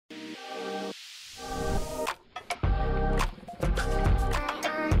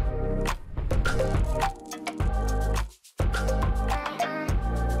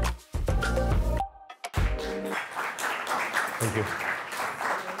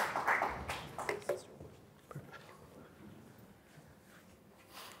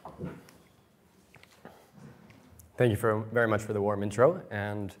Thank you very much for the warm intro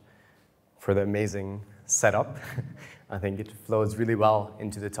and for the amazing setup. I think it flows really well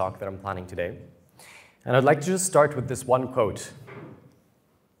into the talk that I'm planning today. And I'd like to just start with this one quote.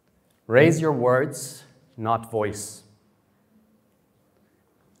 Raise your words, not voice.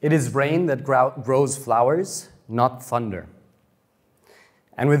 It is rain that grows flowers, not thunder.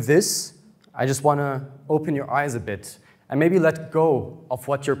 And with this, I just want to open your eyes a bit and maybe let go of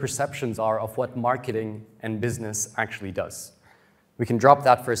what your perceptions are of what marketing and business actually does. We can drop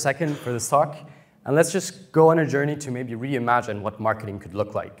that for a second for this talk, and let's just go on a journey to maybe reimagine what marketing could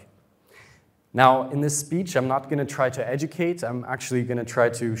look like. Now, in this speech, I'm not going to try to educate. I'm actually going to try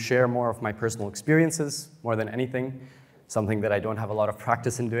to share more of my personal experiences more than anything, something that I don't have a lot of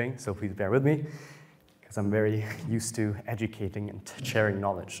practice in doing, so please bear with me, because I'm very used to educating and sharing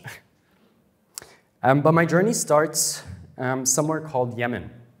knowledge. But my journey starts somewhere called Yemen.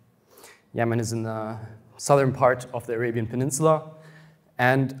 Yemen is in the southern part of the Arabian Peninsula,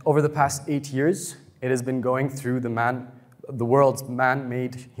 and over the past 8 years, it has been going through the world's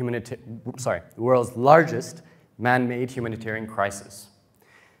largest man-made humanitarian crisis.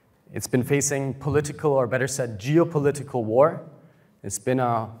 It's been facing political, or better said, geopolitical war. It's been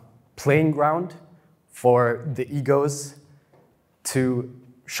a playing ground for the egos to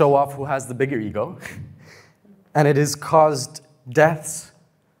show off who has the bigger ego. And it has caused deaths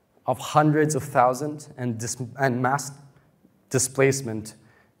of hundreds of thousands and mass displacement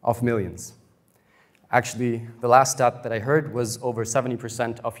of millions. Actually, the last stat that I heard was over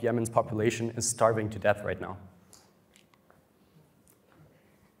 70% of Yemen's population is starving to death right now.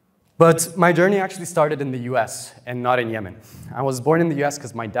 But my journey actually started in the US and not in Yemen. I was born in the US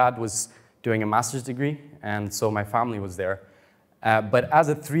because my dad was doing a master's degree, and so my family was there. But as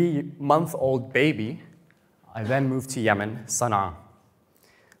a 3-month-old baby, I then moved to Yemen, Sana'a.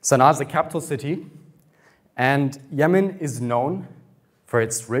 Sana'a is the capital city, and Yemen is known for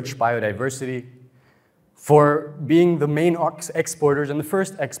its rich biodiversity, for being the main exporters and the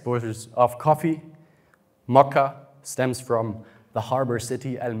first exporters of coffee. Mocha stems from the harbor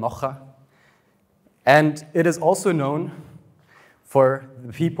city, Al-Mocha. And it is also known for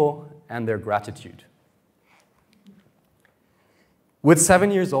the people and their gratitude. With 7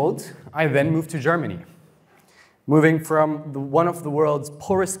 years old, I then moved to Germany, moving from one of the world's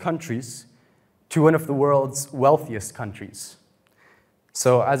poorest countries to one of the world's wealthiest countries.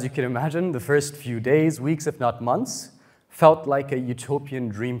 So as you can imagine, the first few days, weeks, if not months, felt like a utopian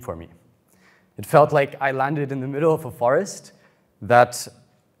dream for me. It felt like I landed in the middle of a forest that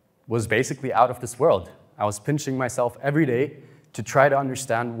was basically out of this world. I was pinching myself every day to try to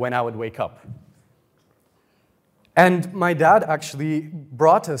understand when I would wake up. And my dad actually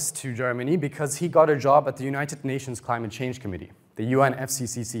brought us to Germany because he got a job at the United Nations Climate Change Committee, the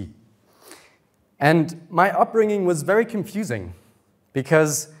UNFCCC. And my upbringing was very confusing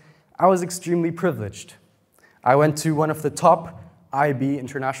because I was extremely privileged. I went to one of the top IB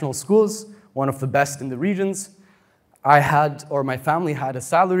international schools, one of the best in the regions. My family had a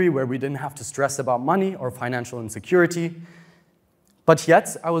salary where we didn't have to stress about money or financial insecurity. But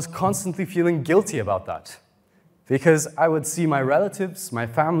yet, I was constantly feeling guilty about that, because I would see my relatives, my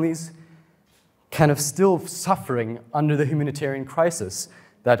families, kind of still suffering under the humanitarian crisis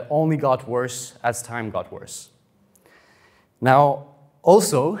that only got worse as time got worse. Now,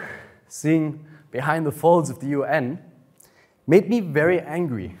 also, seeing behind the folds of the UN made me very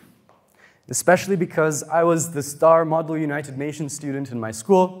angry, especially because I was the star Model United Nations student in my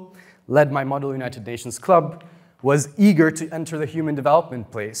school, led my Model United Nations club, was eager to enter the human development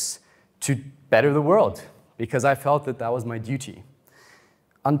place to better the world, because I felt that that was my duty,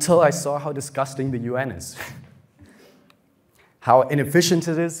 until I saw how disgusting the UN is, how inefficient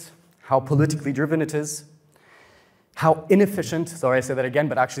it is, how politically driven it is, how inefficient, sorry I say that again,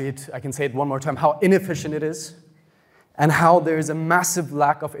 but actually I can say it one more time, how inefficient it is, and how there is a massive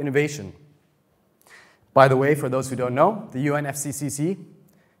lack of innovation. By the way, for those who don't know, the UNFCCC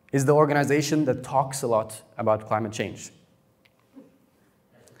is the organization that talks a lot about climate change.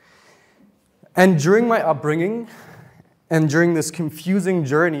 And during my upbringing, and during this confusing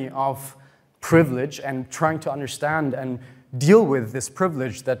journey of privilege and trying to understand and deal with this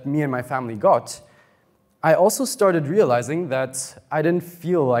privilege that me and my family got, I also started realizing that I didn't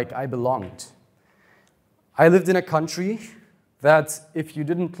feel like I belonged. I lived in a country that if you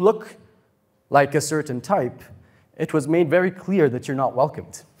didn't look like a certain type, it was made very clear that you're not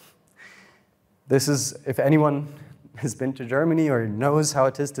welcomed. This is, if anyone has been to Germany or knows how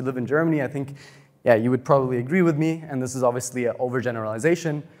it is to live in Germany, I think, yeah, you would probably agree with me, and this is obviously an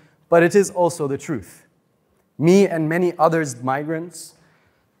overgeneralization, but it is also the truth. Me and many others migrants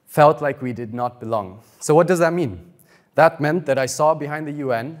felt like we did not belong. So what does that mean? That meant that I saw behind the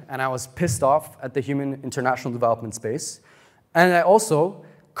UN, and I was pissed off at the human international development space. And I also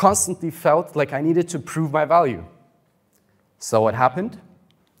constantly felt like I needed to prove my value. So what happened?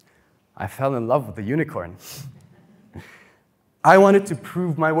 I fell in love with the unicorn. I wanted to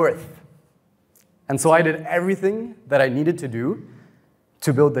prove my worth. And so I did everything that I needed to do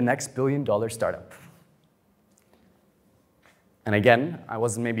to build the next billion-dollar startup. And again, I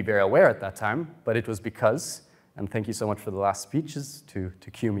wasn't maybe very aware at that time, but it was because, and thank you so much for the last speeches to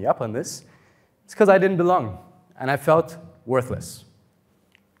cue me up on this, it's because I didn't belong, and I felt worthless.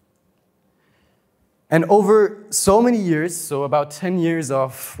 And over so many years, so about 10 years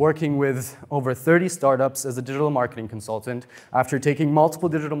of working with over 30 startups as a digital marketing consultant, after taking multiple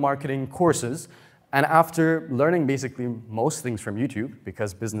digital marketing courses, and after learning basically most things from YouTube,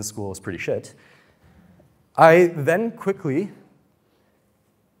 because business school was pretty shit, I then quickly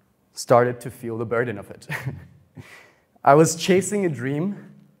started to feel the burden of it. I was chasing a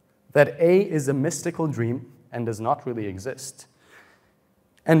dream that A, is a mystical dream and does not really exist.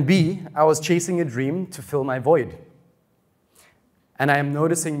 And B, I was chasing a dream to fill my void. And I am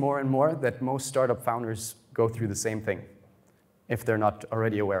noticing more and more that most startup founders go through the same thing, if they're not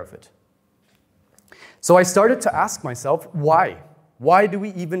already aware of it. So I started to ask myself, why? Why do we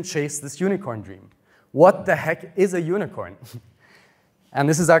even chase this unicorn dream? What the heck is a unicorn? And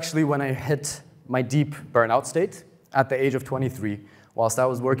this is actually when I hit my deep burnout state at the age of 23, whilst I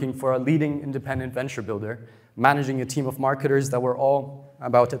was working for a leading independent venture builder, managing a team of marketers that were all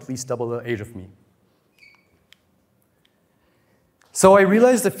about at least double the age of me. So I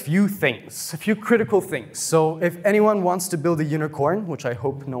realized a few things, a few critical things. So if anyone wants to build a unicorn, which I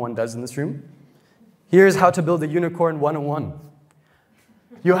hope no one does in this room, here's how to build a unicorn 101.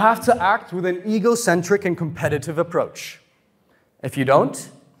 You have to act with an egocentric and competitive approach. If you don't,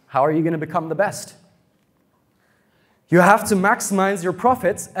 how are you going to become the best? You have to maximize your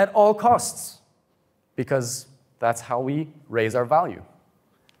profits at all costs, because that's how we raise our value.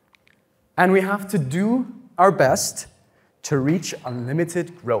 And we have to do our best to reach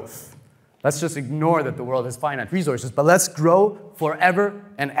unlimited growth. Let's just ignore that the world has finite resources, but let's grow forever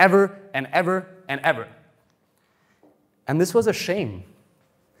and ever and ever and ever. And this was a shame,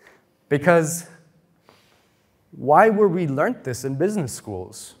 because why were we learned this in business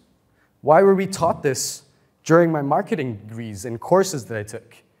schools? Why were we taught this during my marketing degrees and courses that I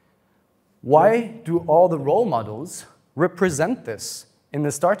took? Why do all the role models represent this in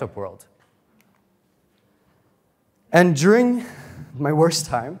the startup world? And during my worst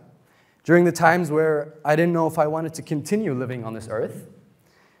time, during the times where I didn't know if I wanted to continue living on this earth,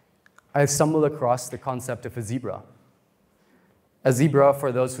 I stumbled across the concept of a zebra. A zebra,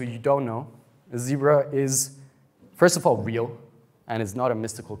 for those who you don't know, a zebra is, first of all, real, and is not a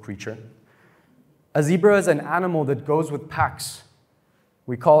mystical creature. A zebra is an animal that goes with packs.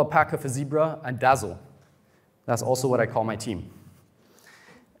 We call a pack of a zebra a dazzle. That's also what I call my team.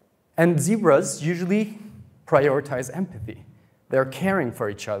 And zebras usually prioritize empathy. They're caring for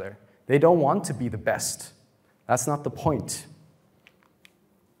each other. They don't want to be the best. That's not the point.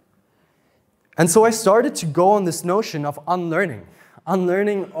 And so I started to go on this notion of unlearning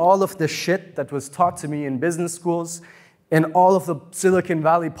all of the shit that was taught to me in business schools, in all of the Silicon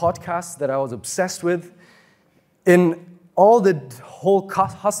Valley podcasts that I was obsessed with, in all the whole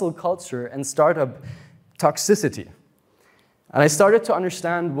hustle culture and startup toxicity. And I started to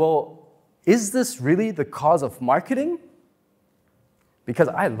understand, well, is this really the cause of marketing? Because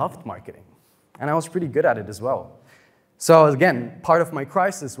I loved marketing, and I was pretty good at it as well. So again, part of my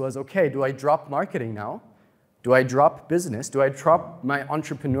crisis was, okay, do I drop marketing now? Do I drop business? Do I drop my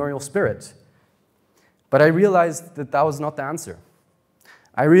entrepreneurial spirit? But I realized that that was not the answer.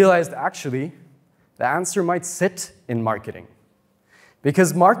 I realized, actually, the answer might sit in marketing.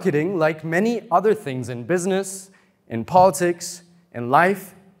 Because marketing, like many other things in business, in politics, in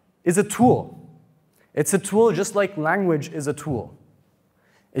life, is a tool. It's a tool just like language is a tool.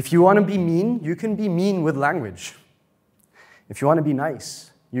 If you want to be mean, you can be mean with language. If you want to be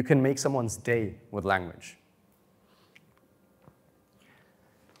nice, you can make someone's day with language.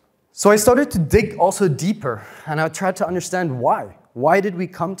 So I started to dig also deeper, and I tried to understand why. Why did we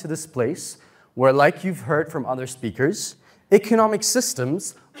come to this place where, like you've heard from other speakers, economic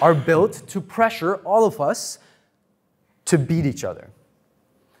systems are built to pressure all of us to beat each other?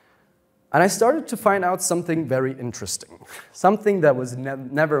 And I started to find out something very interesting, something that was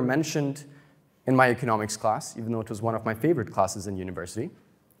never mentioned in my economics class, even though it was one of my favorite classes in university.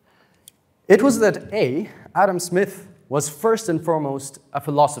 It was that A, Adam Smith was first and foremost a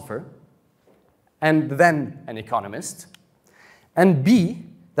philosopher, and then an economist, and B,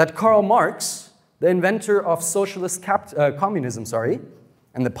 that Karl Marx, the inventor of socialist communism,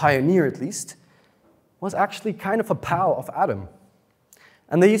 and the pioneer at least, was actually kind of a pal of Adam.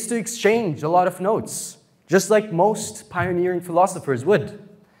 And they used to exchange a lot of notes, just like most pioneering philosophers would.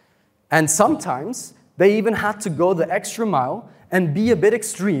 And sometimes they even had to go the extra mile and be a bit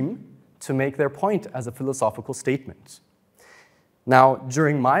extreme to make their point as a philosophical statement. Now,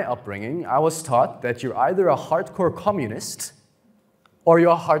 during my upbringing, I was taught that you're either a hardcore communist or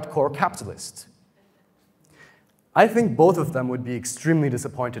you're a hardcore capitalist. I think both of them would be extremely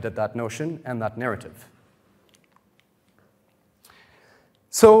disappointed at that notion and that narrative.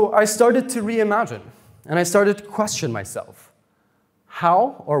 So I started to reimagine, and I started to question myself.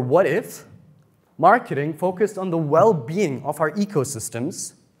 How or what if marketing focused on the well-being of our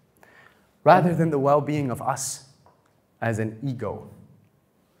ecosystems rather than the well-being of us as an ego?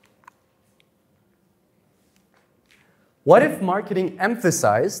 What if marketing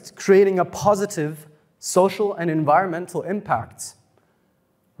emphasized creating a positive social and environmental impact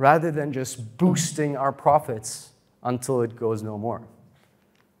rather than just boosting our profits until it goes no more?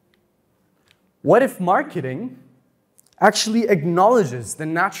 What if marketing actually acknowledges the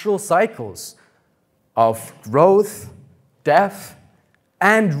natural cycles of growth, death,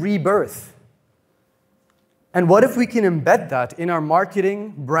 and rebirth? And what if we can embed that in our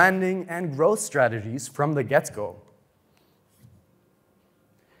marketing, branding, and growth strategies from the get-go?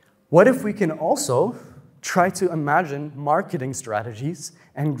 What if we can also try to imagine marketing strategies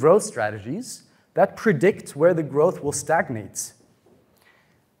and growth strategies that predict where the growth will stagnate?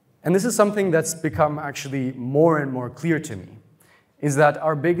 And this is something that's become actually more and more clear to me, is that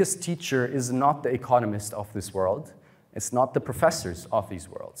our biggest teacher is not the economist of this world, it's not the professors of these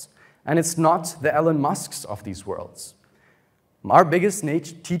worlds, and it's not the Elon Musks of these worlds. Our biggest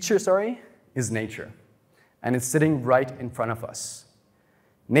teacher, is nature, and it's sitting right in front of us.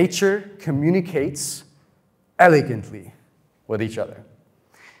 Nature communicates elegantly with each other.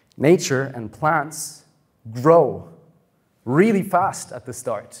 Nature and plants grow really fast at the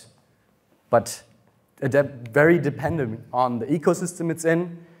start, but very dependent on the ecosystem it's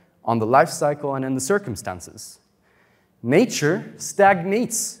in, on the life cycle, and in the circumstances. Nature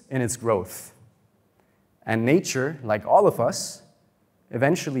stagnates in its growth. And nature, like all of us,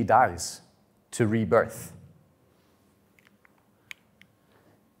 eventually dies to rebirth.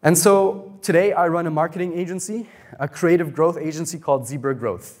 And so today I run a marketing agency, a creative growth agency called Zebra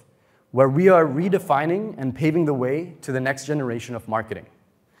Growth, where we are redefining and paving the way to the next generation of marketing.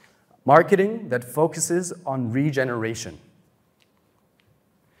 Marketing that focuses on regeneration.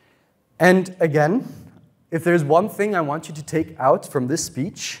 And again, if there's one thing I want you to take out from this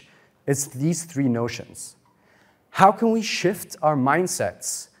speech, it's these three notions. How can we shift our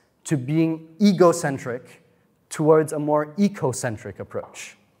mindsets to being egocentric towards a more ecocentric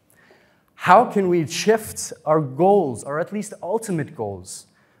approach? How can we shift our goals, or at least ultimate goals,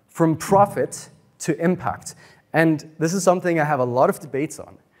 from profit to impact? And this is something I have a lot of debates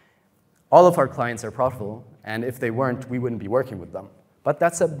on. All of our clients are profitable, and if they weren't, we wouldn't be working with them. But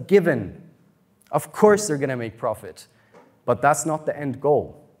that's a given. Of course they're going to make profit, but that's not the end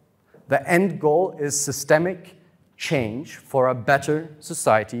goal. The end goal is systemic change for a better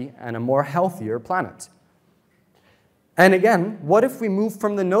society and a more healthier planet. And again, what if we move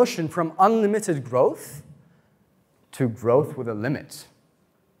from the notion from unlimited growth to growth with a limit?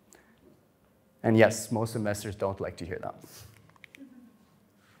 And yes, most investors don't like to hear that.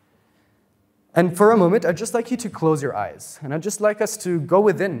 And for a moment, I'd just like you to close your eyes. And I'd just like us to go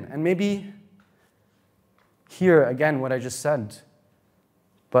within and maybe hear again what I just said.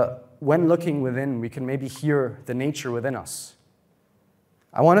 But when looking within, we can maybe hear the nature within us.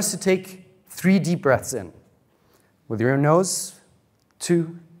 I want us to take 3 deep breaths in. With your nose,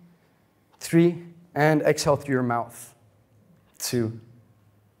 2, 3, and exhale through your mouth. 2,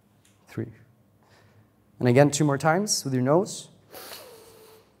 3. And again, 2 more times with your nose.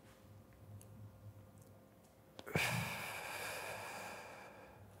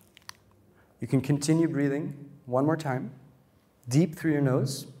 You can continue breathing 1 more time, deep through your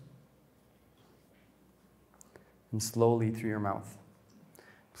nose, and slowly through your mouth.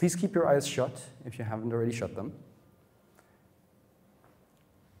 Please keep your eyes shut if you haven't already shut them.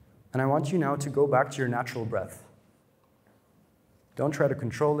 And I want you now to go back to your natural breath. Don't try to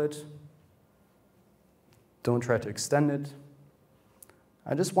control it. Don't try to extend it.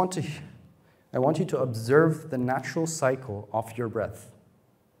 I want you to observe the natural cycle of your breath.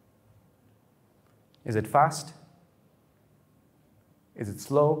 Is it fast? Is it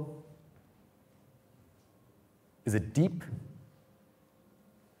slow? Is it deep?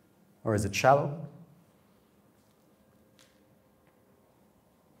 Or is it shallow?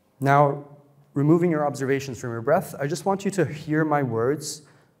 Now, removing your observations from your breath, I just want you to hear my words,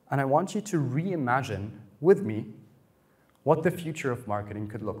 and I want you to reimagine with me what the future of marketing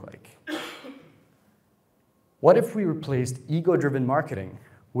could look like. What if we replaced ego-driven marketing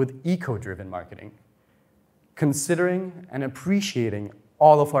with eco-driven marketing, considering and appreciating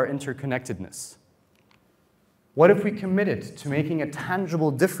all of our interconnectedness? What if we committed to making a tangible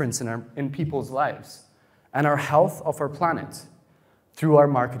difference in people's lives and our health of our planet through our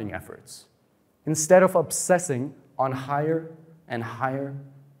marketing efforts, instead of obsessing on higher and higher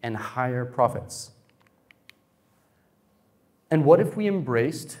and higher profits? And what if we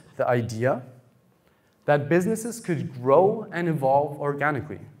embraced the idea that businesses could grow and evolve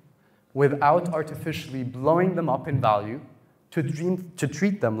organically without artificially blowing them up in value to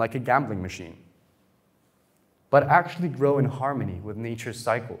treat them like a gambling machine, but actually grow in harmony with nature's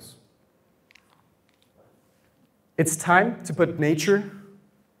cycles? It's time to put nature,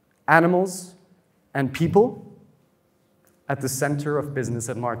 animals, and people at the center of business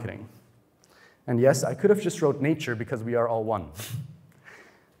and marketing. And yes, I could have just wrote nature because we are all one,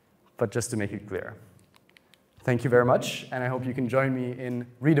 but just to make it clear. Thank you very much, and I hope you can join me in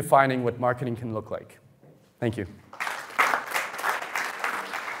redefining what marketing can look like. Thank you.